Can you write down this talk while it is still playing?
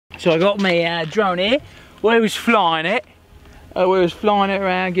So I got my drone here. We was flying it. We was flying it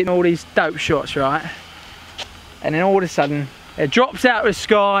around, getting all these dope shots, right? And then all of a sudden, it drops out of the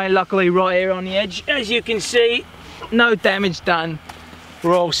sky, luckily right here on the edge. As you can see, no damage done.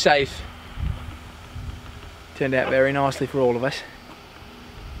 We're all safe. Turned out very nicely for all of us.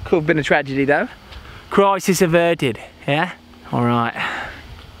 Could have been a tragedy though. Crisis averted, yeah? All right.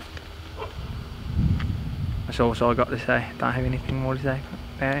 That's all I got to say. Don't have anything more to say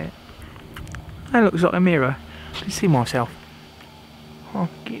about it. That looks like a mirror. I can see myself. Oh,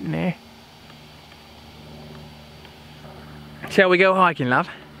 getting there. Shall we go hiking, love?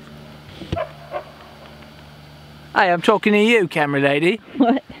 Hey, I'm talking to you, camera lady.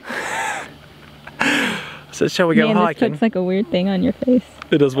 What? So shall we go hiking? This looks like a weird thing on your face.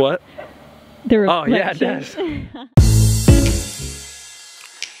 It does what? The reflection. Oh yeah, it does.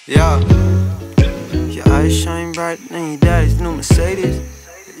 Yeah, your eyes shine bright than your daddy's new Mercedes.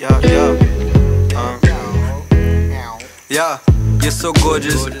 Yeah, you're so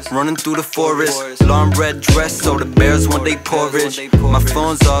gorgeous, running through the forest. Long red dress, so the bears want they porridge. My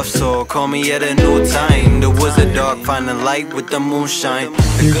phone's off, so call me at a new time. There was a dark, finding light with the moonshine.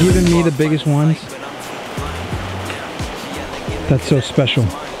 You're giving me the biggest ones. That's so special.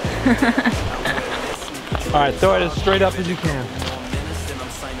 Alright, throw it as straight up as you can.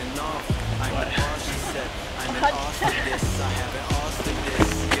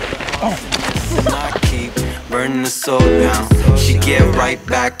 I keep burning the soul down. She get right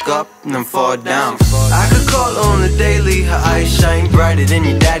back up and then fall down. I could call on the daily. Her eyes shine brighter than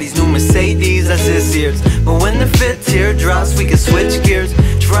your daddy's new Mercedes. That's his ears. But when the fifth tear drops, we can switch gears.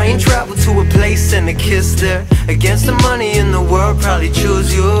 Try and travel to a place and a kiss there. Against the money in the world, probably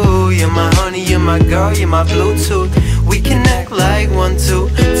choose you. You're my honey, you're my girl, you're my Bluetooth. We connect like 1, 2,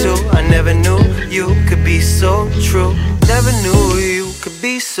 2. I never knew you could be so true. Never knew you could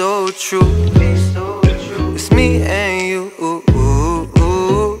be so true. It's me and you.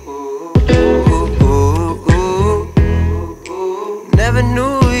 Never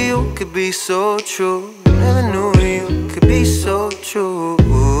knew you could be so true. Never knew you could be so true.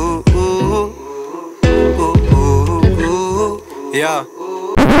 Yeah.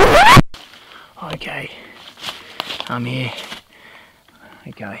 Okay, I'm here.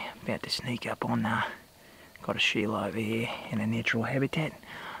 Okay, about to sneak up on got a Sheila over here in a natural habitat.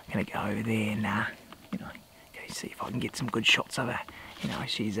 I'm gonna go over there and you know, okay, see if I can get some good shots of her. You know,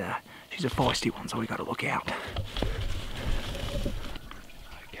 she's a feisty one, so we gotta look out.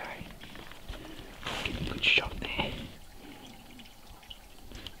 Okay, getting a good shot there.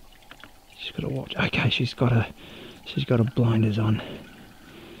 She's gotta watch. Okay, she's got her blinders on.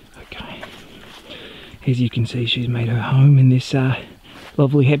 Okay, as you can see, she's made her home in this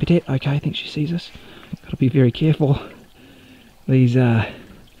lovely habitat. Okay, I think she sees us. Gotta be very careful. These are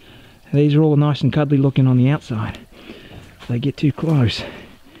all nice and cuddly looking on the outside. If they get too close,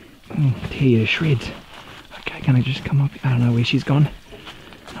 tear you to shreds. Okay, can I just come up? I don't know where she's gone.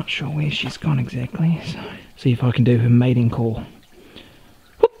 Not sure where she's gone exactly. So see if I can do her mating call.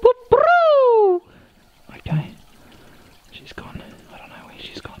 Okay, she's gone. I don't know where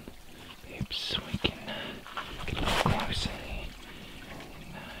she's gone. Perhaps we can get a little closer.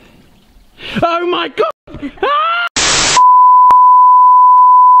 Oh my God! Ah!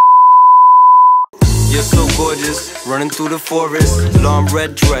 You're so gorgeous, running through the forest. Long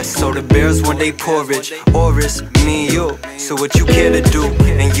red dress, so the bears want they porridge. Oris, me and you, so what you care to do?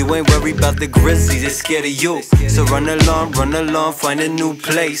 And you ain't worried about the grizzlies, they're scared of you. So run along, find a new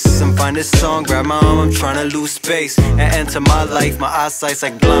place. And find a song, grab my arm, I'm trying to lose space. And enter my life, my eyesight's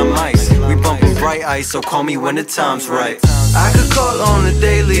like blind mice. We bumping bright ice, so call me when the time's right. I could call on the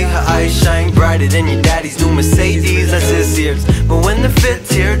daily. Her eyes shine brighter than your daddy's new Mercedes. That's his ears. But when the fifth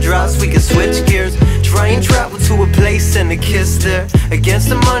tear drops, we can switch gears. Try and travel to a place and a kiss there. Against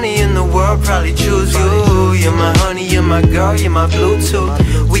the money in the world, probably choose you. You're my honey, you're my girl, you're my Bluetooth.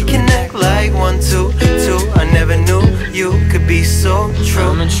 We connect like 1, 2, 2. I never knew you could be so true.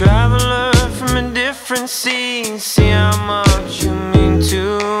 I'm a traveler from a different scene. See how much you mean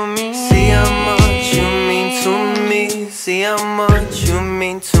to me. See how much you mean to me. See how much you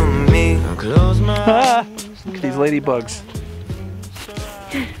mean to me. Close my eyes. Look at these ladybugs.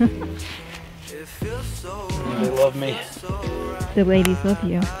 They love me. The ladies love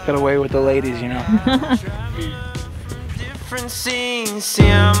you. Got away with the ladies, you know. Different scenes. See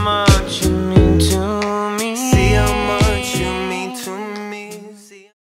how much you mean to me. See how much